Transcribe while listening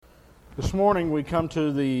This morning we come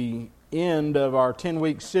to the end of our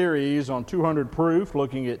 10-week series on 200 Proof,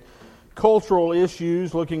 looking at cultural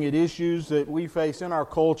issues, looking at issues that we face in our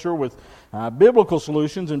culture with biblical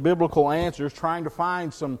solutions and biblical answers, trying to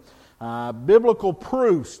find some biblical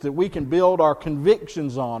proofs that we can build our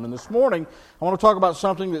convictions on. And this morning I want to talk about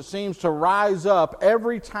something that seems to rise up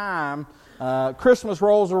every time Christmas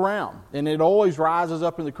rolls around, and it always rises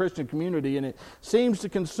up in the Christian community, and it seems to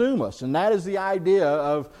consume us, and that is the idea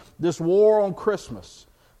of this war on Christmas.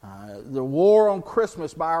 The war on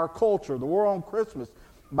Christmas by our culture, the war on Christmas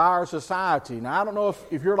by our society. Now, I don't know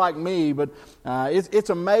if you're like me, but it's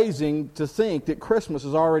amazing to think that Christmas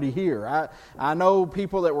is already here. I know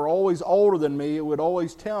people that were always older than me would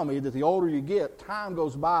always tell me that the older you get, time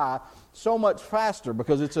goes by so much faster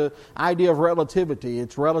because it's an idea of relativity.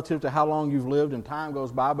 It's relative to how long you've lived and time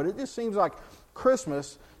goes by, but it just seems like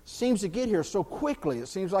Christmas seems to get here so quickly. It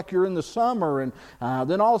seems like you're in the summer, and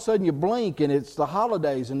then all of a sudden you blink and it's the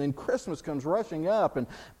holidays, and then Christmas comes rushing up. And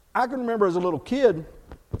I can remember as a little kid,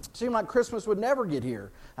 it seemed like Christmas would never get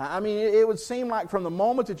here. I mean, it would seem like from the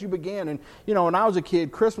moment that you began, and you know, when I was a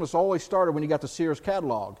kid, Christmas always started when you got the Sears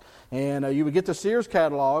catalog. And you would get the Sears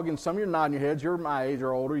catalog, and some of you are nodding your heads, you're my age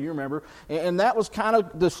or older, you remember. And that was kind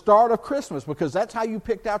of the start of Christmas, because that's how you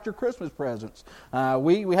picked out your Christmas presents.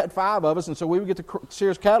 We had 5 of us, and so we would get the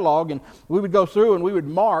Sears catalog, and we would go through and we would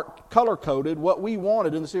mark, color-coded, what we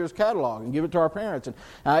wanted in the Sears catalog and give it to our parents.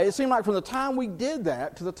 And it seemed like from the time we did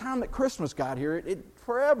that to the time that Christmas got here, it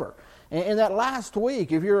forever. And that last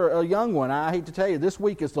week, if you're a young one, I hate to tell you, this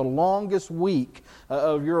week is the longest week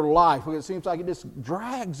of your life. It seems like it just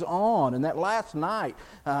drags on. And that last night,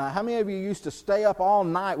 how many of you used to stay up all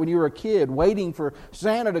night when you were a kid waiting for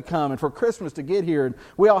Santa to come and for Christmas to get here? And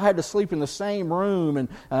we all had to sleep in the same room,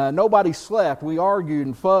 and nobody slept. We argued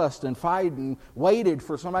and fussed and fight and waited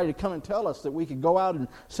for somebody to come and tell us that we could go out and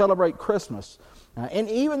celebrate Christmas. And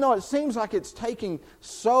even though it seems like it's taking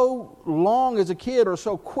so long as a kid or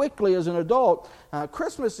so quickly as an adult,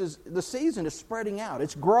 the season is spreading out.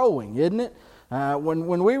 It's growing, isn't it?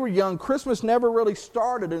 When we were young, Christmas never really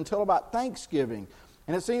started until about Thanksgiving.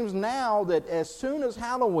 And it seems now that as soon as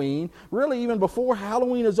Halloween, really even before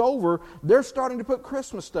Halloween is over, they're starting to put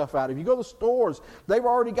Christmas stuff out. If you go to the stores, they've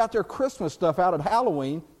already got their Christmas stuff out at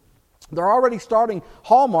Halloween. They're already starting.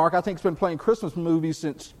 Hallmark, I think, has been playing Christmas movies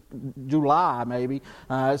since July, maybe.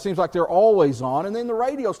 It seems like they're always on. And then the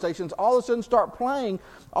radio stations all of a sudden start playing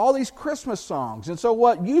all these Christmas songs. And so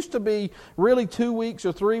what used to be really 2 weeks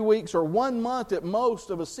or 3 weeks or 1 month at most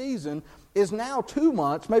of a season is now 2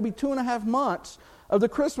 months, maybe 2.5 months of the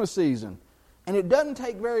Christmas season. And it doesn't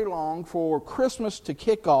take very long for Christmas to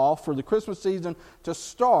kick off, for the Christmas season to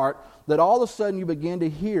start, that all of a sudden you begin to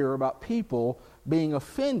hear about people being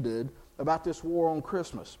offended about this war on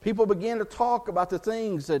Christmas. People begin to talk about the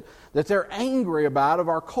things that they're angry about of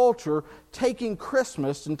our culture taking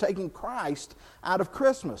Christmas and taking Christ out of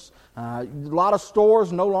Christmas. A lot of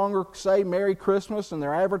stores no longer say Merry Christmas in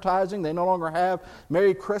their advertising. They no longer have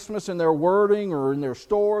Merry Christmas in their wording or in their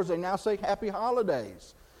stores. They now say Happy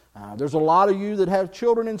Holidays. There's a lot of you that have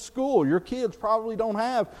children in school. Your kids probably don't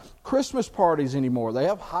have Christmas parties anymore. They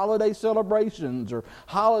have holiday celebrations or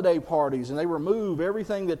holiday parties, and they remove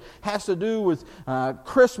everything that has to do with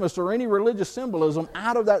Christmas or any religious symbolism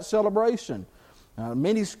out of that celebration.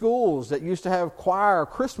 Many schools that used to have choir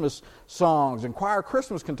Christmas songs and choir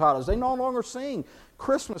Christmas cantatas, they no longer sing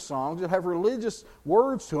Christmas songs that have religious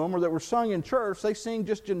words to them or that were sung in church. They sing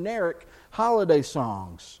just generic holiday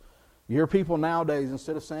songs. You hear people nowadays,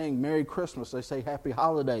 instead of saying Merry Christmas, they say Happy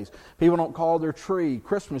Holidays. People don't call their tree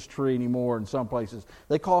Christmas tree anymore in some places.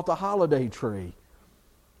 They call it the holiday tree.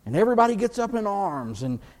 And everybody gets up in arms.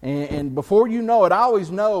 And before you know it, I always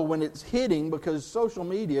know when it's hitting, because social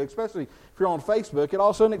media, especially if you're on Facebook, it all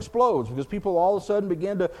of a sudden explodes because people all of a sudden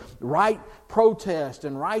begin to write protest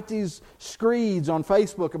and write these screeds on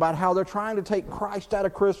Facebook about how they're trying to take Christ out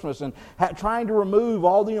of Christmas and trying to remove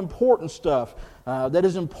all the important stuff that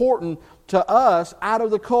is important to us out of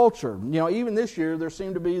the culture. You know, even this year there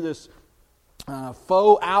seemed to be this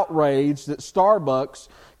faux outrage that Starbucks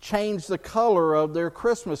changed the color of their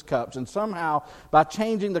Christmas cups, and somehow by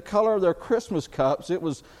changing the color of their Christmas cups, it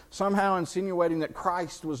was somehow insinuating that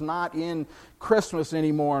Christ was not in Christmas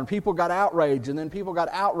anymore, and people got outraged, and then people got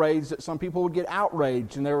outraged that some people would get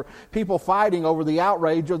outraged, and there were people fighting over the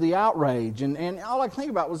outrage of the outrage, and all I could think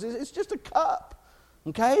about was, it's just a cup,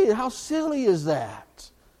 okay? How silly is that?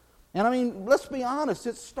 And I mean, let's be honest,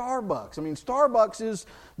 it's Starbucks. I mean, Starbucks is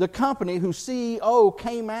the company whose CEO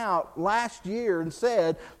came out last year and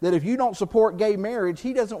said that if you don't support gay marriage,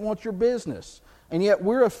 he doesn't want your business. And yet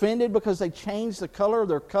we're offended because they changed the color of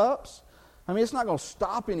their cups. I mean, it's not going to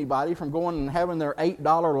stop anybody from going and having their $8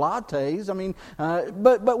 lattes. I mean,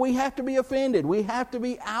 but we have to be offended. We have to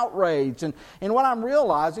be outraged. And what I'm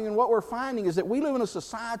realizing and what we're finding is that we live in a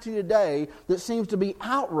society today that seems to be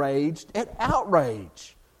outraged at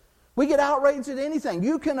outrage. We get outraged at anything.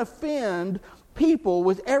 You can offend people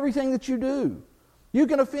with everything that you do. You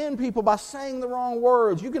can offend people by saying the wrong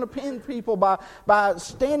words. You can offend people by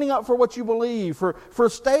standing up for what you believe, for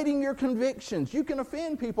stating your convictions. You can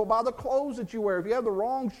offend people by the clothes that you wear. If you have the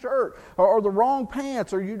wrong shirt or the wrong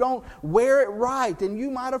pants, or you don't wear it right, then you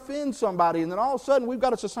might offend somebody. And then all of a sudden we've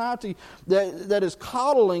got a society that is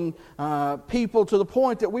coddling people to the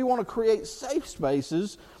point that we want to create safe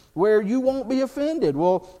spaces where you won't be offended.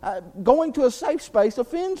 Well, going to a safe space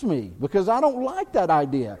offends me because I don't like that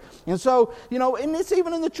idea. And so, and it's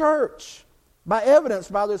even in the church, by evidence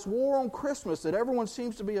by this war on Christmas that everyone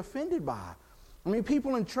seems to be offended by. I mean,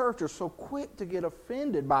 people in church are so quick to get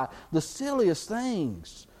offended by the silliest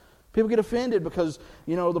things. People get offended because,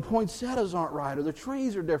 the poinsettias aren't right, or the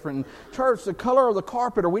trees are different. In church, the color of the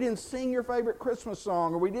carpet, or we didn't sing your favorite Christmas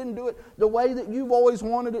song, or we didn't do it the way that you've always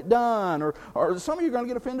wanted it done. Or some of you are going to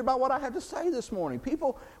get offended by what I have to say this morning.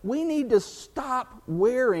 People, we need to stop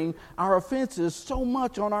wearing our offenses so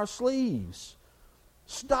much on our sleeves.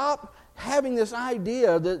 Stop having this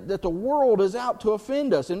idea that the world is out to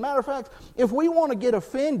offend us. As a matter of fact, if we want to get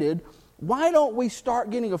offended, why don't we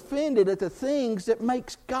start getting offended at the things that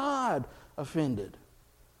makes God offended?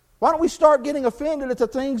 Why don't we start getting offended at the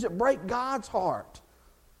things that break God's heart?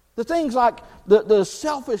 The things like the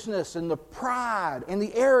selfishness and the pride and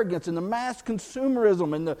the arrogance and the mass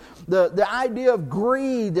consumerism and the idea of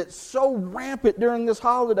greed that's so rampant during this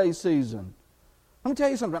holiday season. Let me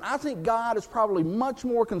tell you something. I think God is probably much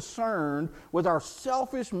more concerned with our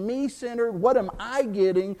selfish, me-centered, what am I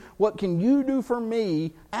getting, what can you do for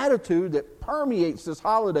me attitude that permeates this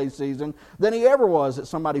holiday season than He ever was that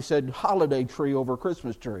somebody said holiday tree over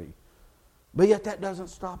Christmas tree. But yet that doesn't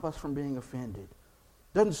stop us from being offended.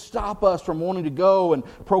 Doesn't stop us from wanting to go and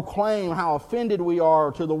proclaim how offended we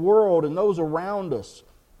are to the world and those around us.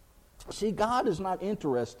 See, God is not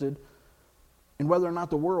interested in whether or not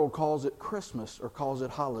the world calls it Christmas or calls it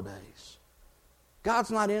holidays. God's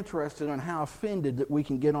not interested in how offended that we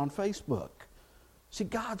can get on Facebook. See,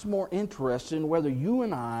 God's more interested in whether you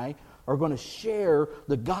and I are going to share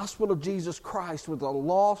the gospel of Jesus Christ with a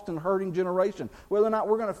lost and hurting generation. Whether or not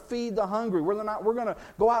we're going to feed the hungry. Whether or not we're going to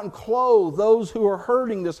go out and clothe those who are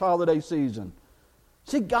hurting this holiday season.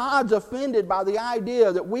 See, God's offended by the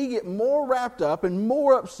idea that we get more wrapped up and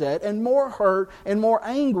more upset and more hurt and more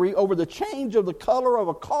angry over the change of the color of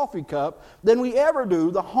a coffee cup than we ever do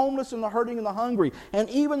the homeless and the hurting and the hungry. And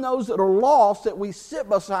even those that are lost that we sit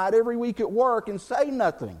beside every week at work and say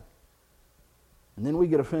nothing. And then we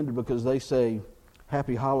get offended because they say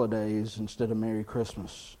Happy Holidays instead of Merry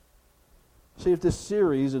Christmas. See, if this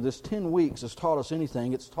series of this 10 weeks has taught us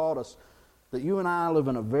anything, it's taught us that you and I live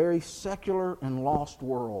in a very secular and lost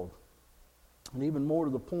world. And even more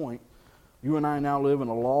to the point, you and I now live in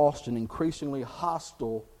a lost and increasingly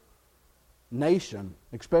hostile nation,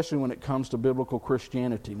 especially when it comes to biblical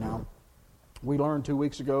Christianity. Now, we learned 2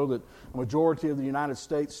 weeks ago that a majority of the United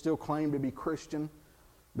States still claim to be Christian,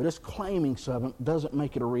 but just claiming something doesn't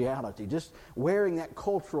make it a reality. Just wearing that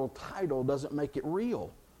cultural title doesn't make it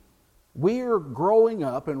real. We're growing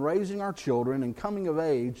up and raising our children and coming of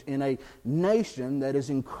age in a nation that is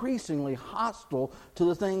increasingly hostile to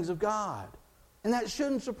the things of God. And that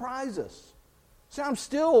shouldn't surprise us. See, I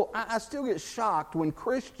still get shocked when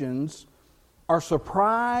Christians are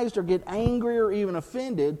surprised or get angry or even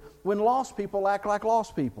offended when lost people act like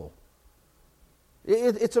lost people.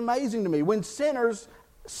 It's amazing to me. When sinners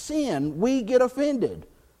sin, we get offended.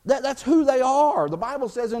 That's who they are. The Bible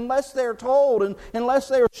says unless they're told and unless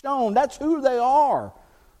they are shown, that's who they are.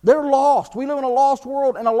 They're lost. We live in a lost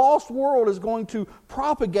world, and a lost world is going to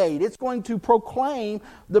propagate. It's going to proclaim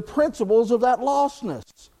the principles of that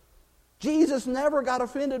lostness. Jesus never got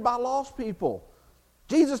offended by lost people.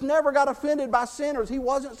 Jesus never got offended by sinners. He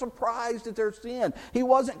wasn't surprised at their sin. He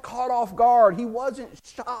wasn't caught off guard. He wasn't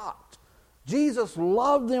shocked. Jesus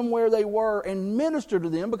loved them where they were and ministered to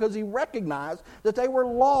them because He recognized that they were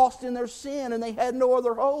lost in their sin and they had no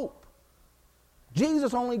other hope.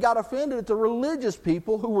 Jesus only got offended at the religious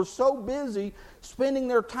people who were so busy spending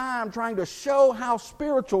their time trying to show how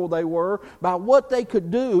spiritual they were by what they could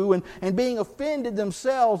do and being offended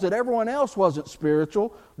themselves that everyone else wasn't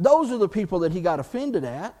spiritual. Those are the people that He got offended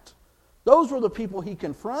at. Those were the people He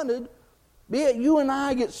confronted. Yet you and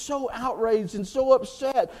I get so outraged and so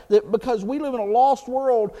upset that because we live in a lost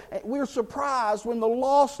world, we're surprised when the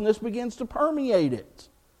lostness begins to permeate it.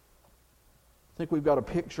 think we've got a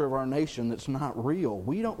picture of our nation that's not real.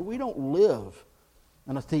 We don't live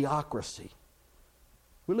in a theocracy.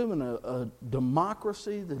 We live in a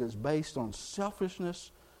democracy that is based on selfishness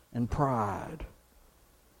and pride.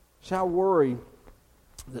 So I worry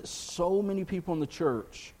that so many people in the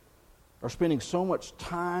church are spending so much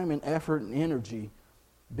time and effort and energy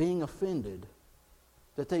being offended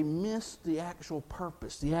that they miss the actual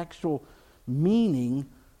purpose, the actual meaning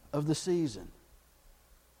of the season.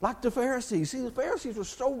 Like the Pharisees. See, the Pharisees were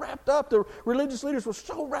so wrapped up, the religious leaders were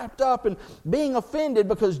so wrapped up in being offended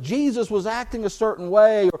because Jesus was acting a certain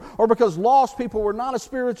way or because lost people were not as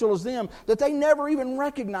spiritual as them, that they never even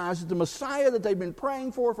recognized that the Messiah that they've been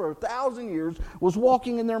praying for 1,000 years was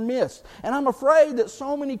walking in their midst. And I'm afraid that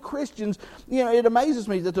so many Christians, it amazes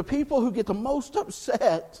me that the people who get the most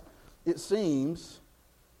upset, it seems,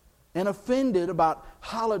 and offended about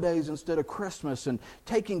holidays instead of Christmas and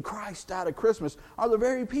taking Christ out of Christmas are the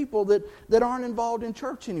very people that aren't involved in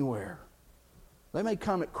church anywhere. They may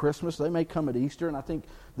come at Christmas, they may come at Easter, and I think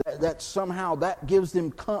that somehow that gives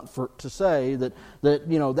them comfort to say that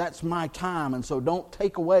that's my time, and so don't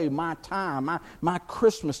take away my time, my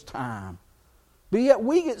Christmas time. But yet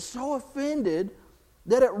we get so offended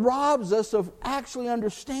that it robs us of actually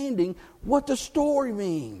understanding what the story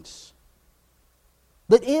means.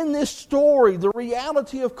 That in this story, the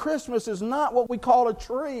reality of Christmas is not what we call a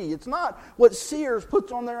tree. It's not what Sears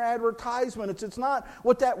puts on their advertisement. It's not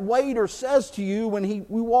what that waiter says to you when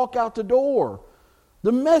we walk out the door.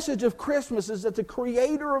 The message of Christmas is that the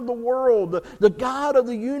Creator of the world, the God of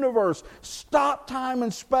the universe, stopped time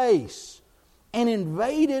and space and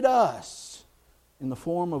invaded us in the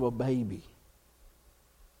form of a baby.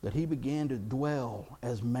 That He began to dwell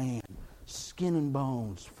as man, skin and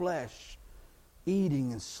bones, flesh,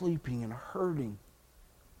 eating and sleeping and hurting.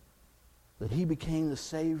 That He became the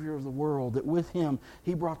Savior of the world. That with Him,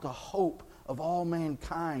 He brought the hope of all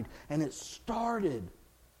mankind. And it started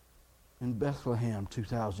in Bethlehem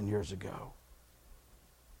 2,000 years ago.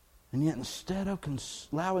 And yet instead of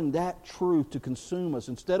allowing that truth to consume us,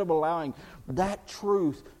 instead of allowing that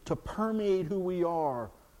truth to permeate who we are,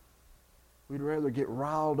 we'd rather get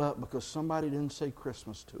riled up because somebody didn't say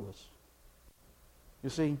Christmas to us. You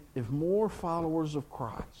see, if more followers of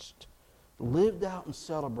Christ lived out and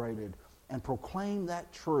celebrated and proclaimed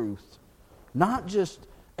that truth, not just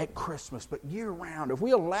at Christmas, but year-round, if we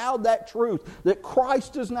allowed that truth that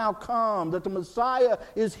Christ has now come, that the Messiah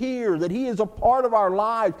is here, that He is a part of our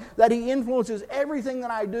lives, that He influences everything that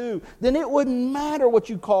I do, then it wouldn't matter what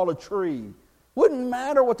you call a tree. Wouldn't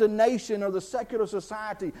matter what the nation or the secular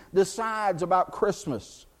society decides about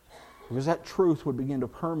Christmas, because that truth would begin to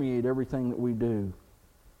permeate everything that we do.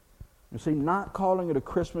 You see, not calling it a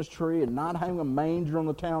Christmas tree and not having a manger on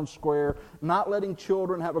the town square, not letting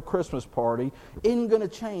children have a Christmas party, isn't going to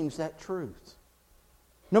change that truth.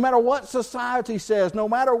 No matter what society says, no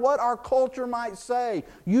matter what our culture might say,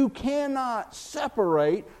 you cannot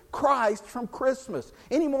separate Christ from Christmas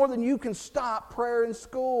any more than you can stop prayer in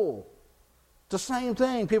school. It's the same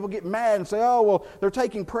thing. People get mad and say, oh, well, they're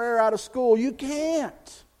taking prayer out of school. You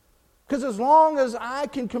can't. Because as long as I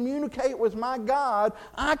can communicate with my God,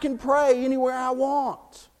 I can pray anywhere I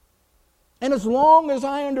want. And as long as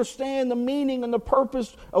I understand the meaning and the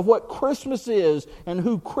purpose of what Christmas is and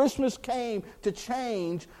who Christmas came to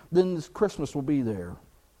change, then this Christmas will be there.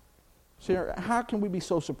 See, how can we be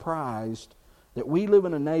so surprised that we live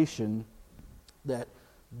in a nation that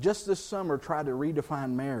just this summer tried to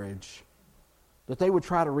redefine marriage, that they would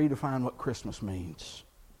try to redefine what Christmas means?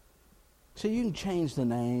 See, you can change the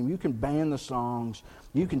name, you can ban the songs,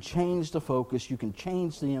 you can change the focus, you can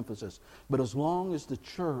change the emphasis. But as long as the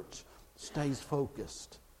church stays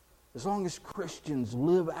focused, as long as Christians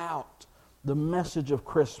live out the message of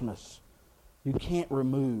Christmas, you can't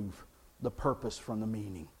remove the purpose from the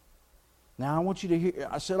meaning. Now, I want you to hear,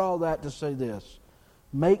 I said all that to say this.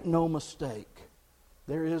 Make no mistake,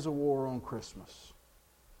 there is a war on Christmas.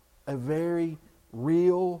 A very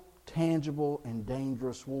real, tangible, and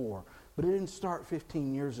dangerous war. But it didn't start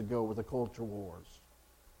 15 years ago with the culture wars.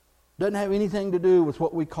 Doesn't have anything to do with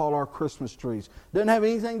what we call our Christmas trees. Doesn't have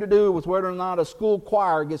anything to do with whether or not a school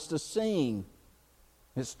choir gets to sing.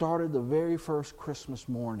 It started the very first Christmas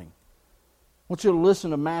morning. I want you to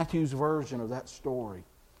listen to Matthew's version of that story.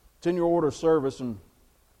 It's in your order of service, and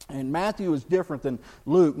Matthew is different than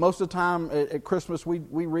Luke. Most of the time at Christmas we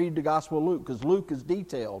read the Gospel of Luke because Luke is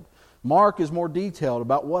detailed. Mark is more detailed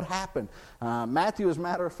about what happened. Matthew, as a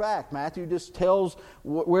matter of fact, Matthew just tells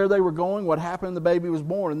where they were going, what happened, the baby was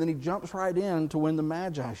born, and then he jumps right in to when the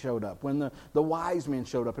Magi showed up, when the wise men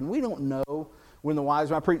showed up. And we don't know when the wise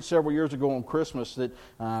men, I preached several years ago on Christmas that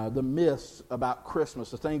the myths about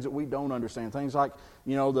Christmas, the things that we don't understand, things like,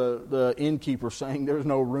 the innkeeper saying there's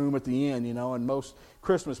no room at the inn, and most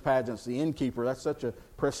Christmas pageants, the innkeeper, that's such a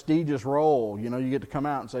prestigious role. You get to come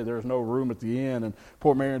out and say there's no room at the inn, and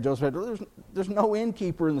poor Mary and Joseph had, there's no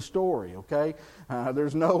innkeeper in the story, okay?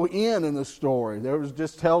 There's no inn in the story. There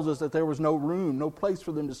just tells us that there was no room, no place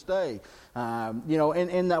for them to stay. And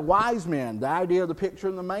the wise men, the idea of the picture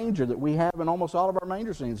in the manger that we have in almost all of our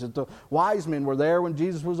manger scenes, that the wise men were there when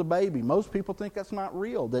Jesus was a baby. Most people think that's not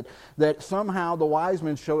real, that somehow the wise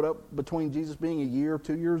men showed up between Jesus being a year or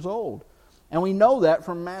 2 years old. And we know that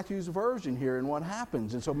from Matthew's version here and what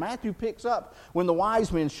happens. And so Matthew picks up when the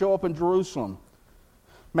wise men show up in Jerusalem.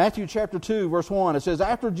 Matthew chapter 2, verse 1, it says,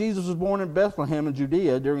 after Jesus was born in Bethlehem in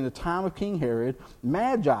Judea during the time of King Herod,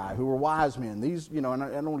 Magi, who were wise men, these, and I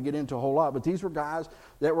don't want to get into a whole lot, but these were guys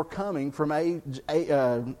that were coming from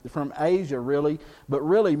Asia, really, but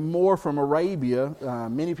really more from Arabia.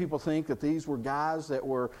 Many people think that these were guys that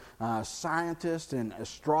were scientists and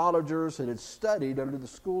astrologers that had studied under the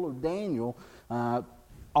school of Daniel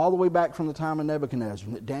all the way back from the time of Nebuchadnezzar,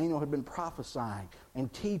 that Daniel had been prophesying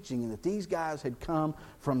and teaching, and that these guys had come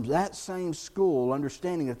from that same school,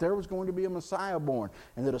 understanding that there was going to be a Messiah born,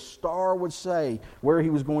 and that a star would say where he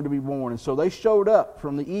was going to be born. And so they showed up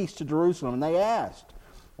from the east to Jerusalem, and they asked,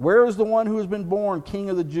 where is the one who has been born King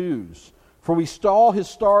of the Jews? For we saw his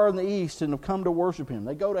star in the east and have come to worship him.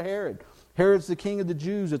 They go to Herod. Herod's the king of the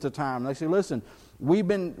Jews at the time. And they say, listen,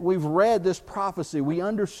 we've read this prophecy. We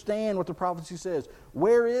understand what the prophecy says.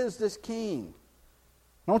 Where is this king?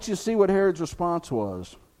 I want you to see what Herod's response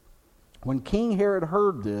was. When King Herod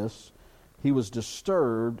heard this, he was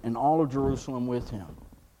disturbed, and all of Jerusalem with him.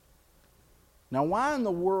 Now, why in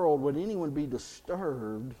the world would anyone be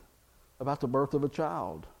disturbed about the birth of a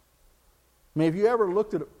child? I mean, have you ever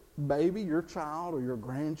looked at a baby, your child or your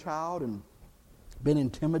grandchild, and been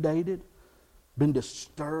intimidated, been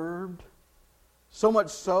disturbed? So much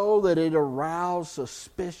so that it aroused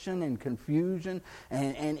suspicion and confusion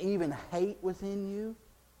and even hate within you?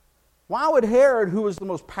 Why would Herod, who was the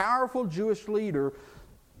most powerful Jewish leader,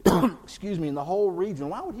 in the whole region,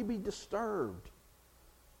 why would he be disturbed?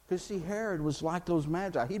 Because, see, Herod was like those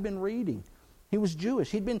magi. He'd been reading. He was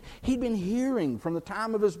Jewish. He'd been hearing from the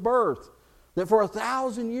time of his birth that for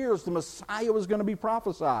 1,000 years the Messiah was going to be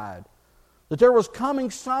prophesied. That there was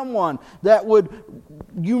coming someone that would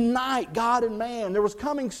unite God and man. There was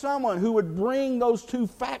coming someone who would bring those two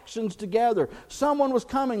factions together. Someone was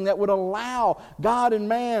coming that would allow God and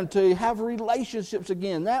man to have relationships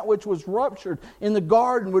again. That which was ruptured in the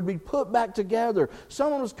garden would be put back together.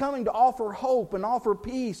 Someone was coming to offer hope and offer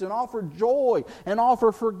peace and offer joy and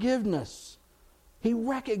offer forgiveness. He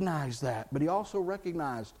recognized that, but he also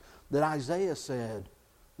recognized that Isaiah said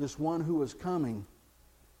this one who was coming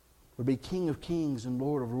would be King of Kings and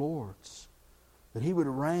Lord of Lords, that he would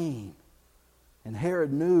reign. And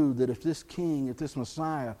Herod knew that if this king, if this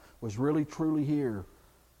Messiah was really truly here,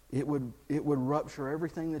 it would rupture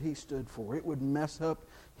everything that he stood for. It would mess up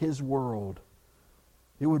his world.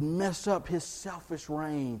 It would mess up his selfish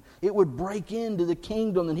reign. It would break into the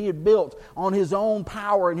kingdom that he had built on his own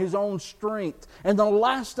power and his own strength. And the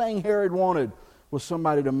last thing Herod wanted was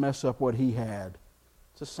somebody to mess up what he had.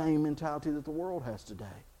 It's the same mentality that the world has today.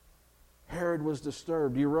 Herod was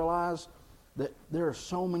disturbed. Do you realize that there are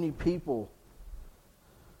so many people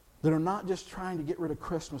that are not just trying to get rid of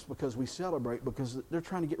Christmas because we celebrate, because they're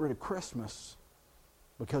trying to get rid of Christmas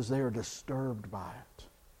because they are disturbed by it.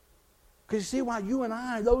 Because you see why you and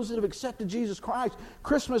I, those that have accepted Jesus Christ,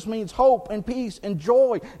 Christmas means hope and peace and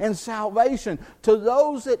joy and salvation. To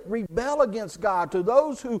those that rebel against God, to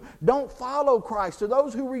those who don't follow Christ, to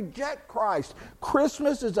those who reject Christ,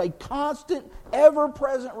 Christmas is a constant,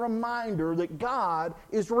 ever-present reminder that God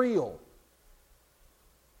is real.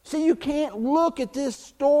 See, you can't look at this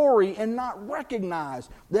story and not recognize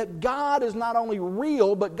that God is not only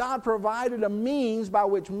real, but God provided a means by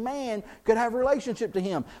which man could have a relationship to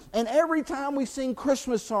Him. And every time we sing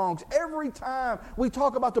Christmas songs, every time we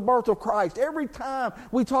talk about the birth of Christ, every time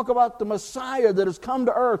we talk about the Messiah that has come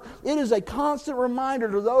to earth, it is a constant reminder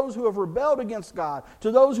to those who have rebelled against God, to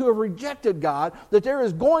those who have rejected God, that there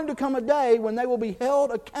is going to come a day when they will be held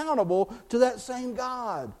accountable to that same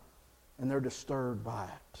God. And they're disturbed by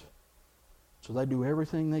it. So they do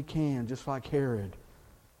everything they can, just like Herod,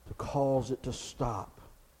 to cause it to stop.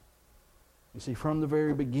 You see, from the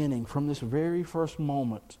very beginning, from this very first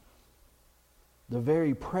moment, the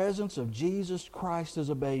very presence of Jesus Christ as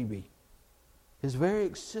a baby, His very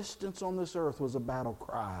existence on this earth was a battle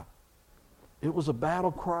cry. It was a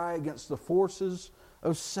battle cry against the forces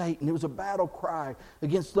of Satan. It was a battle cry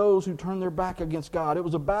against those who turn their back against God. It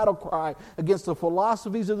was a battle cry against the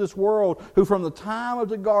philosophies of this world who from the time of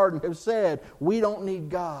the garden have said, we don't need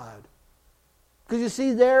God. Because you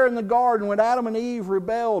see, there in the garden when Adam and Eve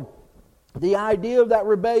rebelled, the idea of that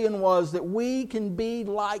rebellion was that we can be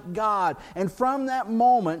like God. And from that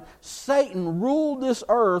moment, Satan ruled this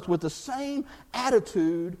earth with the same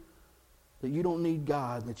attitude that you don't need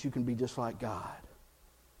God, that you can be just like God.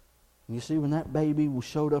 And you see, when that baby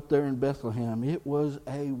showed up there in Bethlehem, it was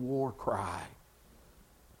a war cry.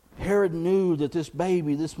 Herod knew that this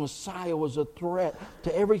baby, this Messiah, was a threat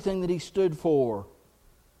to everything that he stood for.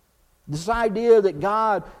 This idea that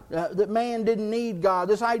that man didn't need God,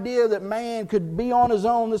 this idea that man could be on his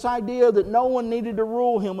own, this idea that no one needed to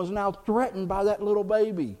rule him was now threatened by that little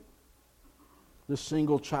baby. This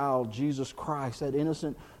single child, Jesus Christ, that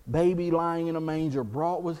innocent baby lying in a manger,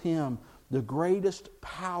 brought with him the greatest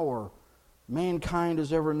power mankind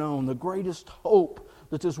has ever known, the greatest hope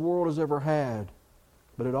that this world has ever had.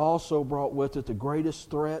 But it also brought with it the greatest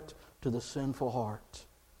threat to the sinful heart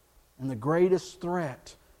and the greatest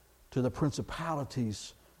threat to the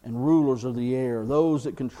principalities and rulers of the air, those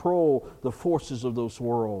that control the forces of this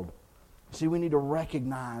world. See, we need to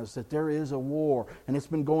recognize that there is a war, and it's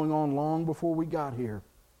been going on long before we got here.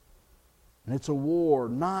 And it's a war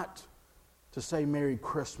not to say Merry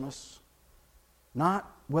Christmas, not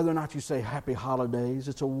whether or not you say Happy Holidays.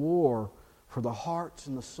 It's a war for the hearts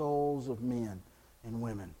and the souls of men and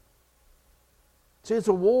women. See, it's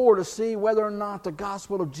a war to see whether or not the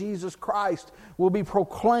gospel of Jesus Christ will be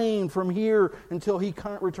proclaimed from here until He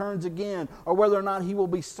returns again, or whether or not He will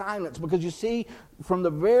be silenced. Because you see, from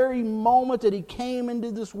the very moment that He came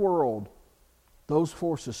into this world, those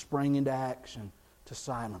forces sprang into action to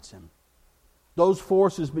silence Him. Those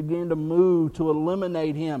forces began to move to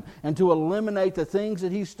eliminate Him and to eliminate the things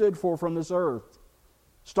that He stood for from this earth.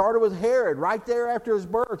 Started with Herod right there after His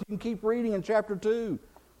birth. You can keep reading in chapter 2.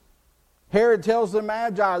 Herod tells the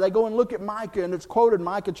Magi, they go and look at Micah, and it's quoted,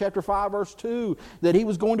 Micah chapter 5, verse 2, that he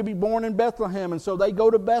was going to be born in Bethlehem. And so they go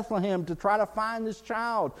to Bethlehem to try to find this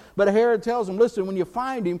child. But Herod tells them, listen, when you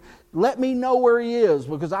find him, let me know where he is,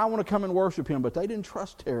 because I want to come and worship him. But they didn't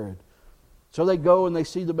trust Herod. So they go and they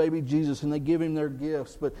see the baby Jesus, and they give him their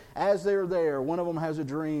gifts. But as they're there, one of them has a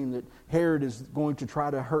dream that Herod is going to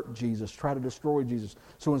try to hurt Jesus, try to destroy Jesus.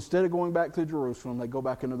 So instead of going back to Jerusalem, they go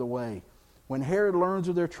back another way. When Herod learns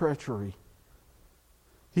of their treachery,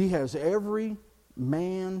 he has every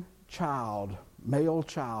male child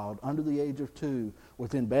under the age of 2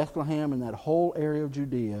 within Bethlehem and that whole area of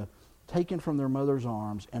Judea taken from their mother's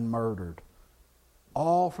arms and murdered.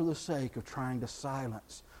 All for the sake of trying to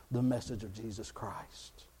silence the message of Jesus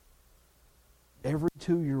Christ. Every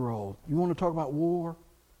 2-year-old. You want to talk about war?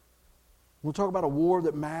 We'll talk about a war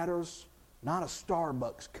that matters, not a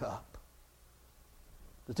Starbucks cup.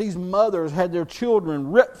 That these mothers had their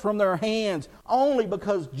children ripped from their hands only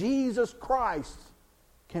because Jesus Christ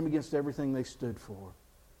came against everything they stood for.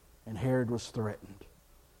 And Herod was threatened.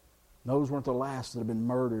 Those weren't the last that have been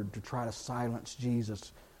murdered to try to silence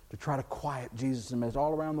Jesus, to try to quiet Jesus' message.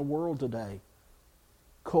 All around the world today,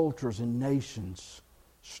 cultures and nations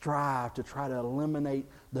strive to try to eliminate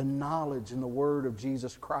the knowledge and the word of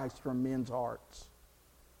Jesus Christ from men's hearts.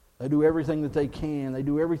 They do everything that they can. They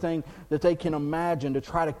do everything that they can imagine to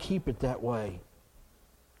try to keep it that way.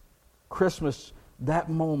 Christmas,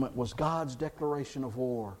 that moment, was God's declaration of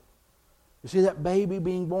war. You see, that baby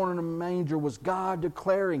being born in a manger was God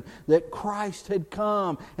declaring that Christ had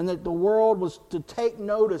come and that the world was to take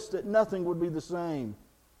notice that nothing would be the same.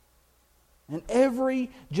 And every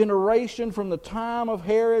generation from the time of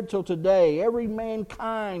Herod till today, every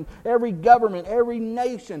mankind, every government, every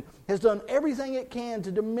nation has done everything it can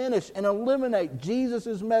to diminish and eliminate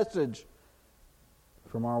Jesus' message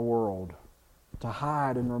from our world, to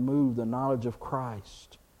hide and remove the knowledge of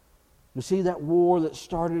Christ. You see, that war that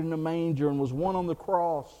started in the manger and was won on the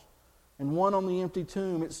cross and won on the empty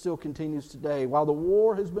tomb, it still continues today. While the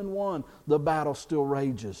war has been won, the battle still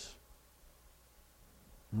rages.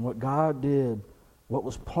 And what God did, what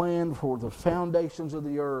was planned for the foundations of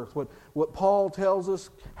the earth, what Paul tells us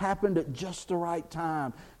happened at just the right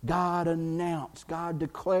time. God announced, God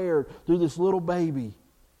declared through this little baby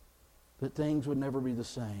that things would never be the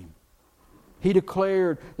same. He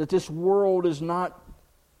declared that this world is not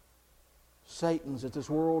Satan's, that this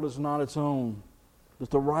world is not its own, that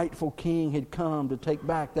the rightful king had come to take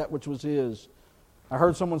back that which was his. I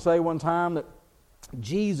heard someone say one time that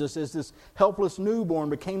Jesus, as this helpless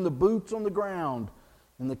newborn, became the boots on the ground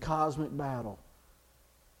in the cosmic battle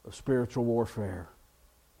of spiritual warfare.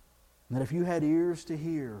 And that if you had ears to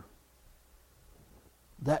hear,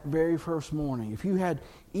 that very first morning, if you had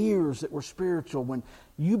ears that were spiritual, when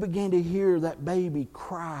you began to hear that baby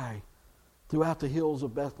cry throughout the hills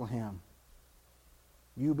of Bethlehem,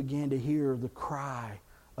 you began to hear the cry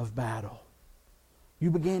of battle.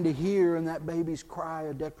 You began to hear in that baby's cry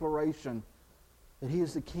a declaration that He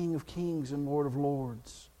is the King of Kings and Lord of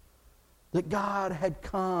Lords. That God had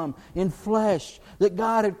come in flesh. That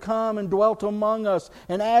God had come and dwelt among us.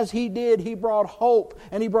 And as He did, He brought hope,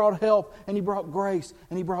 and He brought help, and He brought grace,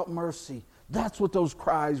 and He brought mercy. That's what those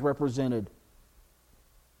cries represented.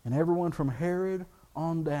 And everyone from Herod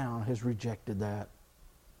on down has rejected that.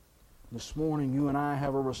 This morning, you and I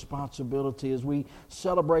have a responsibility as we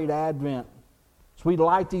celebrate Advent. So we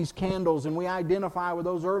light these candles and we identify with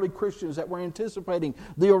those early Christians that were anticipating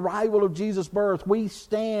the arrival of Jesus' birth. We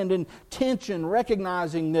stand in tension,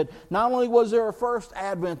 recognizing that not only was there a first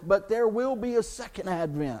Advent, but there will be a second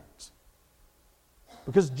Advent.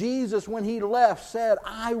 Because Jesus, when He left, said,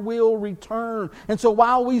 I will return. And so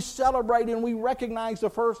while we celebrate and we recognize the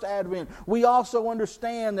first Advent, we also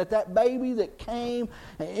understand that that baby that came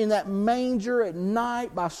in that manger at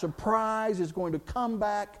night by surprise is going to come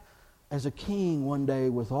back as a king one day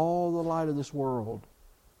with all the light of this world.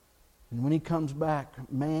 And when He comes back,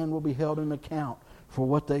 man will be held in account for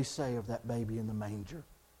what they say of that baby in the manger.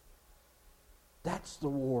 That's the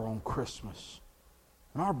war on Christmas.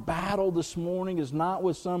 And our battle this morning is not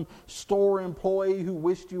with some store employee who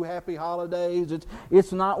wished you happy holidays.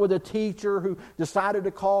 It's not with a teacher who decided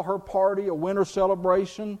to call her party a winter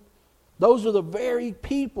celebration. Those are the very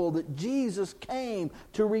people that Jesus came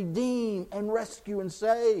to redeem and rescue and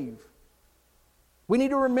save. We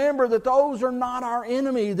need to remember that those are not our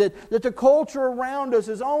enemy, that the culture around us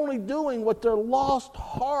is only doing what their lost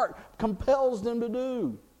heart compels them to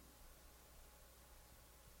do.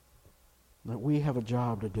 That we have a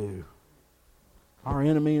job to do. Our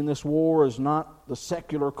enemy in this war is not the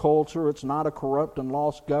secular culture. It's not a corrupt and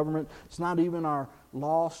lost government. It's not even our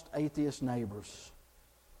lost atheist neighbors.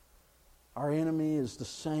 Our enemy is the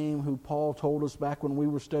same who Paul told us back when we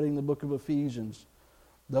were studying the book of Ephesians.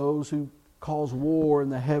 Those who cause war in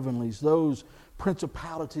the heavenlies, those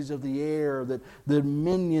principalities of the air, the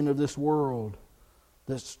dominion of this world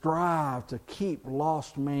that strive to keep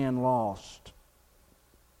lost man lost.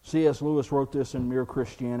 C.S. Lewis wrote this in Mere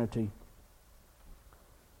Christianity.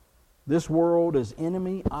 This world is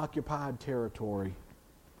enemy-occupied territory.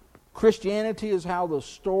 Christianity is how the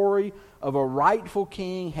story of a rightful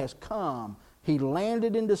king has come. He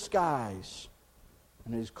landed in disguise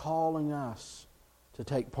and is calling us to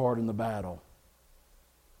take part in the battle.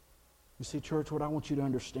 You see, church, what I want you to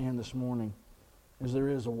understand this morning is there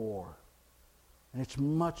is a war. And it's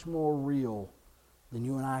much more real than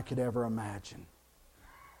you and I could ever imagine.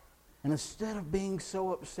 And instead of being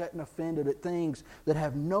so upset and offended at things that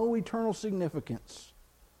have no eternal significance,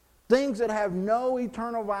 things that have no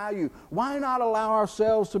eternal value, why not allow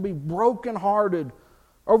ourselves to be brokenhearted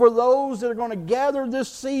over those that are going to gather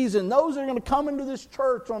this season, those that are going to come into this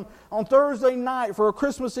church on Thursday night for a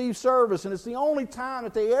Christmas Eve service, and it's the only time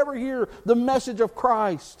that they ever hear the message of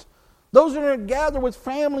Christ. Those that are going to gather with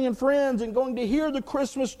family and friends and going to hear the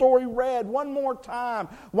Christmas story read one more time.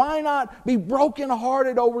 Why not be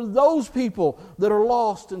brokenhearted over those people that are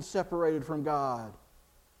lost and separated from God?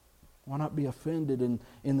 Why not be offended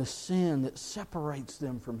in the sin that separates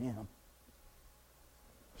them from Him?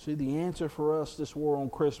 See, the answer for us this war on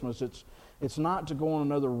Christmas, it's not to go on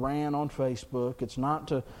another rant on Facebook. It's not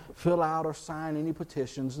to fill out or sign any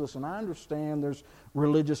petitions. Listen, I understand there's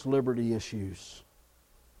religious liberty issues.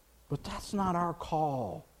 But that's not our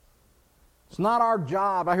call. It's not our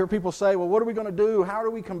job. I hear people say, well, what are we going to do? How do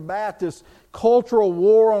we combat this cultural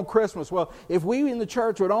war on Christmas? Well, if we in the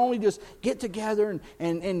church would only just get together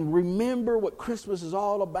and remember what Christmas is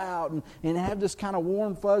all about and have this kind of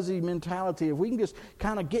warm, fuzzy mentality, if we can just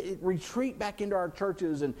kind of retreat back into our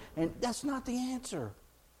churches, and that's not the answer.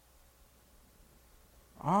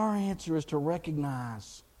 Our answer is to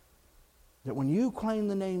recognize that when you claim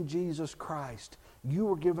the name Jesus Christ, you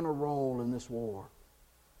were given a role in this war.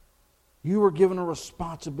 You were given a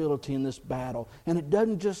responsibility in this battle. And it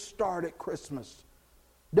doesn't just start at Christmas.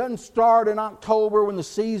 It doesn't start in October when the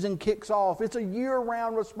season kicks off. It's a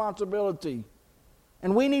year-round responsibility.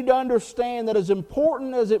 And we need to understand that as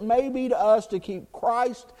important as it may be to us to keep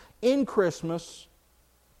Christ in Christmas,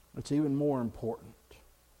 it's even more important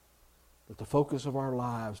that the focus of our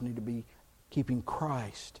lives need to be keeping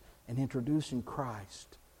Christ and introducing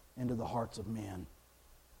Christ into the hearts of men.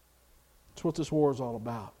 That's what this war is all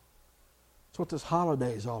about. That's what this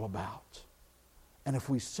holiday is all about. And if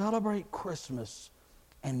we celebrate Christmas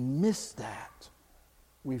and miss that,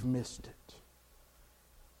 we've missed it.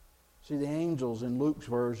 See, the angels in Luke's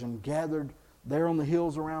version gathered there on the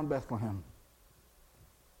hills around Bethlehem.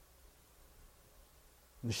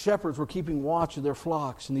 The shepherds were keeping watch of their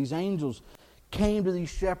flocks, and these angels came to these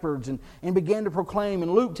shepherds and began to proclaim.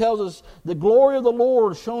 And Luke tells us the glory of the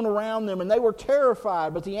Lord shone around them, and they were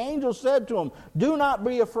terrified. But the angel said to them, "Do not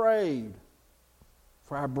be afraid,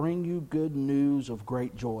 for I bring you good news of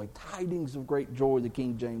great joy." Tidings of great joy, the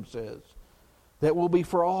King James says, that will be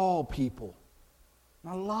for all people.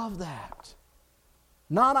 And I love that.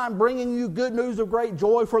 Not I'm bringing you good news of great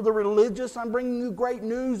joy for the religious. I'm bringing you great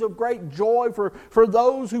news of great joy for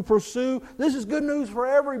those who pursue. This is good news for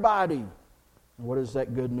everybody. And what is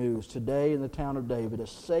that good news? Today in the town of David, a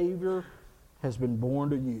Savior has been born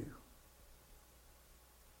to you.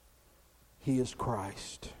 He is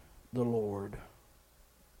Christ, the Lord.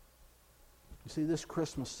 You see, this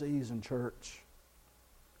Christmas season, church,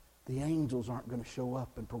 the angels aren't going to show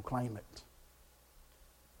up and proclaim it.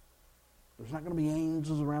 There's not going to be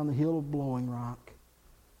angels around the hill of Blowing Rock,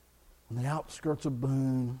 on the outskirts of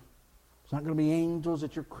Boone. There's not going to be angels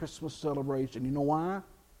at your Christmas celebration. You know why?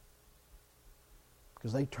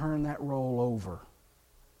 Because they turn that role over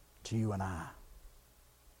to you and I.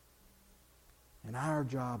 And our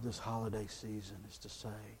job this holiday season is to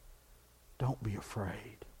say, don't be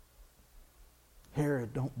afraid.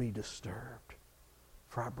 Herod, don't be disturbed,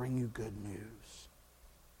 for I bring you good news,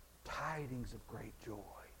 tidings of great joy.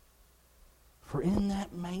 For in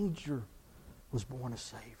that manger was born a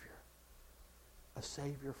Savior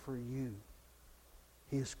for you.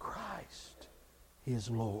 He is Christ. He is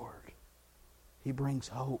Lord. He brings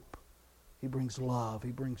hope. He brings love.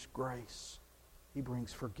 He brings grace. He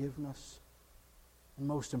brings forgiveness. And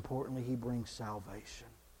most importantly, He brings salvation.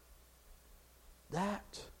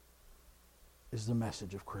 That is the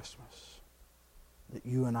message of Christmas that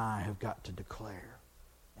you and I have got to declare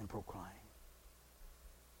and proclaim.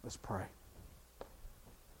 Let's pray.